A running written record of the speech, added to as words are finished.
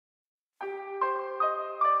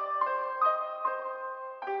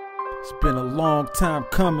It's been a long time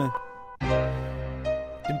coming.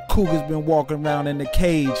 Them cougars been walking around in the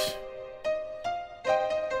cage,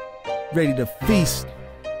 ready to feast,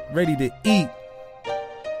 ready to eat.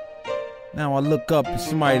 Now I look up and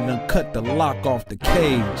somebody done cut the lock off the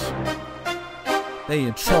cage. They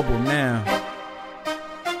in trouble now.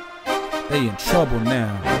 They in trouble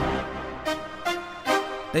now.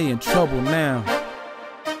 They in trouble now.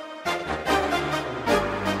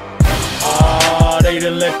 They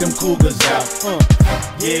done let them cougars out.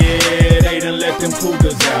 Yeah, they done let them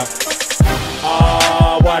cougars out.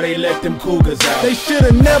 Why they let them cougars out? They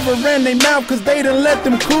shoulda never ran their mouth, cause they done let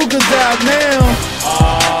them cougars out now.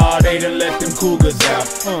 They done let them cougars out.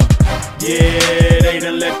 Yeah, they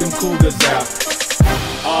done let them cougars out.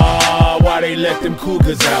 Why they let them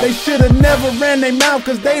cougars out? They shoulda never ran their mouth,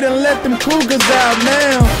 cause they done let them cougars out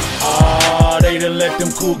now. They done let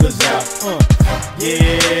them cougars out.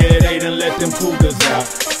 Yeah, they done let them cougars out.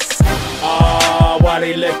 Why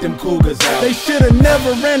they let them cougars out? They shoulda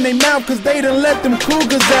never ran their mouth, cause they done let them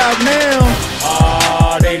cougars out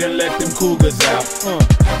now. They done let them cougars out.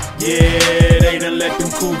 Yeah, they done let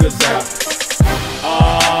them cougars out.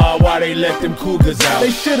 Why they let them cougars out?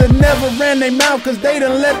 They shoulda never ran their mouth, cause they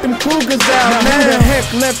done let them cougars out. Now who the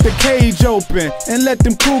heck left the cage open and let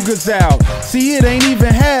them cougars out? See, it ain't even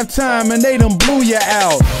halftime and they done blew you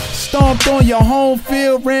out. Stomped on your home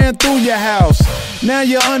field, ran through your house. Now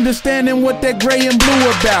you're understanding what that gray and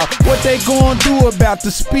blue about. What they gon' do about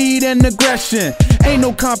the speed and aggression. Ain't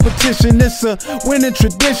no competition, it's a winning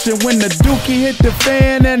tradition. When the dookie hit the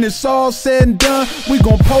fan and it's all said and done, we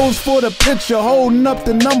gon' pose for the picture, holding up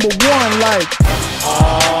the number one like.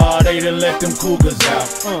 They done let them cougars out.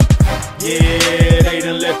 Yeah, they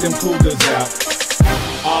done let them cougars out.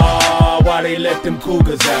 Why they let them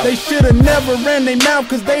cougars out? They shoulda never ran their mouth,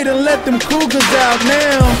 cause they done let them cougars out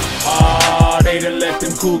now. They done let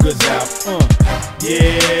them cougars out.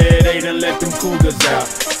 Yeah, they done let them cougars out.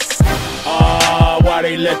 Why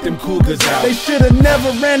they let them cougars out? They shoulda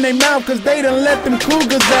never ran their mouth, cause they done let them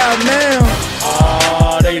cougars out now.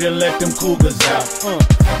 They done let them cougars out.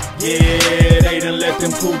 Yeah, they done let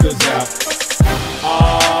them cougars out.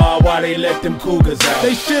 Why they let them cougars out?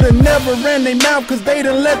 They shoulda never ran their mouth, cause they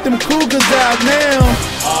done let them cougars out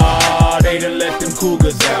now. They done let them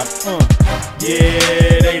cougars out.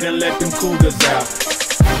 Yeah, they done let them cougars out.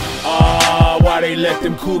 Why they let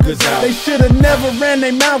them cougars out? They shoulda never ran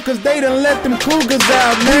their mouth, cause they done let them cougars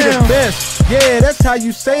out now. We the best, yeah, that's how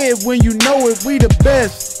you say it when you know it. We the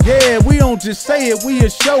best, yeah, we don't just say it, we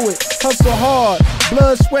show it. Hustle hard,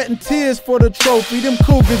 blood, sweat, and tears for the trophy. Them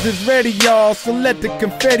cougars is ready, y'all, so let the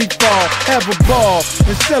confetti fall. Have a ball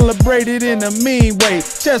and celebrate it in a mean way.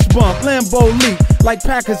 Chest bump, Lambo leap, like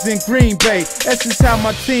Packers in Green Bay. That's just how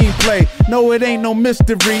my team play. No, it ain't no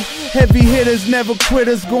mystery. Heavy hitters, never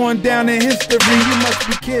quitters, going down in history. You must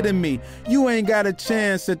be kidding me. You ain't got a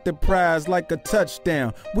chance at the prize like a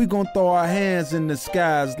touchdown. We gon' throw our hands in the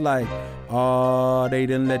skies like, they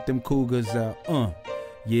done let them cougars out.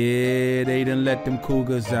 Yeah, they done let them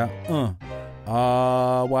cougars out.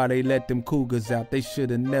 Why they let them cougars out? They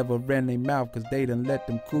shoulda never ran their mouth, cause they done let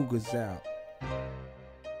them cougars out.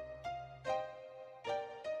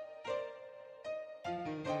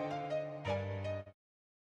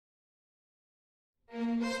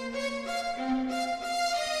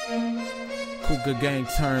 Cougar gang,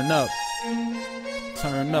 turn up.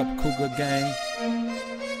 Turn up, Cougar gang.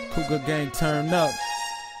 Cougar gang, turn up.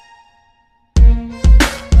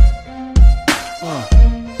 Turn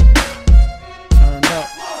up.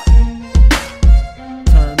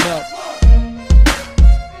 Turn up.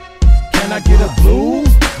 Can I get a blue?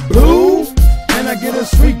 Blue? Can I get a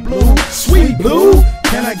sweet blue? Sweet blue?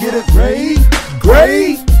 Can I get a gray?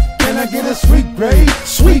 Gray? Can I get a sweet gray?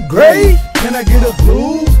 Sweet gray? Can I get a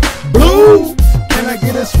blue? Blue? Can I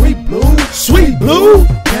get a sweet blue? Sweet blue?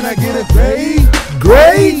 Can I get a gray?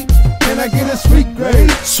 Gray? Can I get a sweet gray?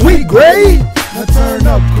 Sweet gray? Now turn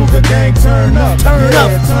up, Cougar gang, turn up. Turn up.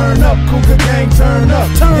 Turn up, Cougar gang, turn up.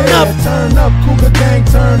 Turn up. Turn up, Cougar gang,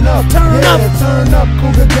 turn up. Turn up. Turn up,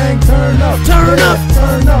 Cougar gang, turn up. Turn up.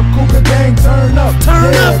 Turn up, Cougar gang, turn up.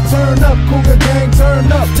 Turn up. Turn up, Cougar gang,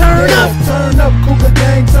 turn up. Turn up. Turn up, Cougar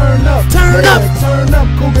gang, turn up. Turn up. Turn up,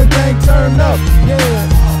 Cougar gang, turn up. Yeah.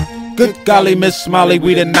 Good golly, Miss Smiley,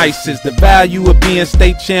 we the nicest. The value of being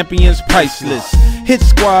state champions priceless. Hit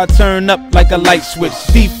squad, turn up like a light switch.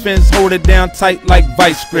 Defense, hold it down tight like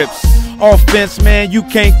vice grips. Offense, man, you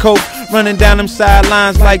can't cope. Running down them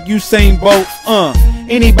sidelines like Usain Bolt.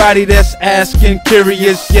 Anybody that's asking,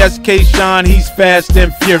 curious. Yes, K-Sean, he's fast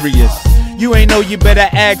and furious. You ain't know, you better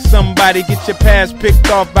ask somebody. Get your pass picked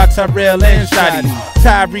off by Tyrell and Shotty.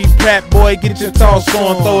 Tyree Pratt, boy, get your toss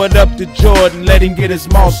on. Throw it up to Jordan, let him get his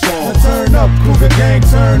mouse on. Now turn up, Cougar Gang,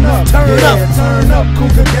 turn up. Turn yeah, up. Turn up,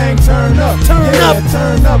 Cougar Gang, turn up. Turn yeah, up.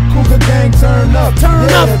 Turn up, Cougar Gang, turn up. Turn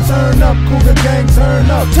yeah, up. Turn up, Cougar Gang, turn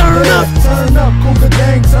up. Turn yeah, up. Turn up, Cougar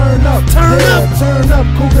Gang, turn up. Turn yeah, up. Turn up,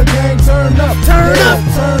 Cougar Gang, turn up. Turn yeah, up.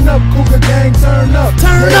 Turn up, Cougar Gang, turn up.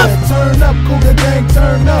 Turn yeah, up. Turn up, Cougar Gang,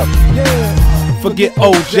 turn up. Yeah. Forget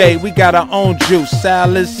OJ, we got our own juice.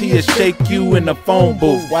 Silas, he'll shake you in the phone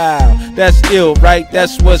booth. Wow, that's ill, right?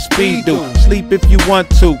 That's what speed do. Sleep if you want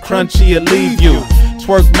to, crunchy'll leave you.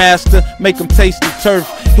 Twerk master, make him taste the turf.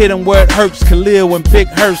 Hit him where it hurts, Khalil and Big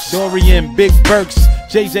Hurst. Dorian, Big Burks,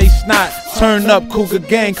 JJ Snot. Turn up, Cougar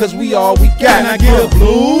Gang, cause we all we got. Can I get a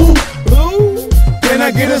blue? Blue? Can I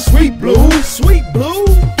get a sweet blue? Sweet blue?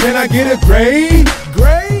 Can I get a gray?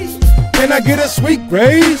 Gray? Can I get a sweet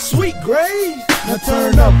gray? Sweet gray? Now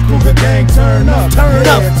turn up, Cougar Gang, turn up. Turn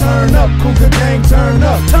yeah, up. Turn up, Cougar Gang, turn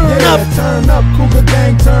up. Turn yeah, up. Turn up, Cougar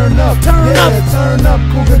Gang, turn up. Turn yeah, up. Turn up,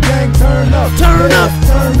 Cougar Gang, turn up. Turn yeah, up.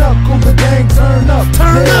 Turn up, Cougar Gang, turn up.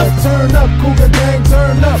 Turn yeah, up. Turn up, Cougar Gang,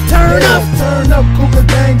 turn up. Turn yeah, up. Turn up, Cougar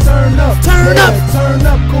Gang, turn up. Turn yeah, up. Turn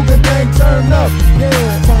up, Cougar Gang, turn up.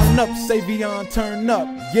 Yeah. Turn up, Savion, turn up.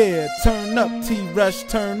 Yeah, turn up, T-Rush,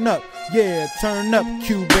 turn up. Yeah, turn up,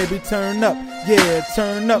 Q baby, turn up. Yeah,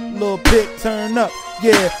 turn up, Lil Pit, turn up.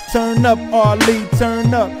 Yeah, turn up, R-Lee,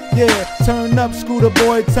 turn up. Yeah, turn up, Scooter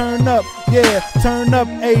Boy, turn up. Yeah, turn up,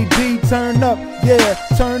 AD, turn up. Yeah,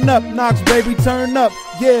 turn up, Knox baby, turn up.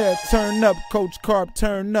 Yeah, turn up, Coach Carp,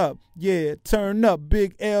 turn up. Yeah, turn up,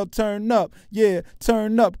 Big L, turn up. Yeah,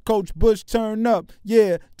 turn up, Coach Bush, turn up.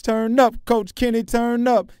 Yeah, turn up, Coach Kenny, turn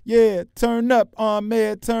up. Yeah, turn up,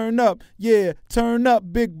 Ahmed, turn up. Yeah, turn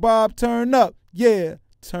up, Big Bob, turn up. Yeah,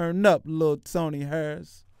 turn up, Lil Tony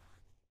Harris.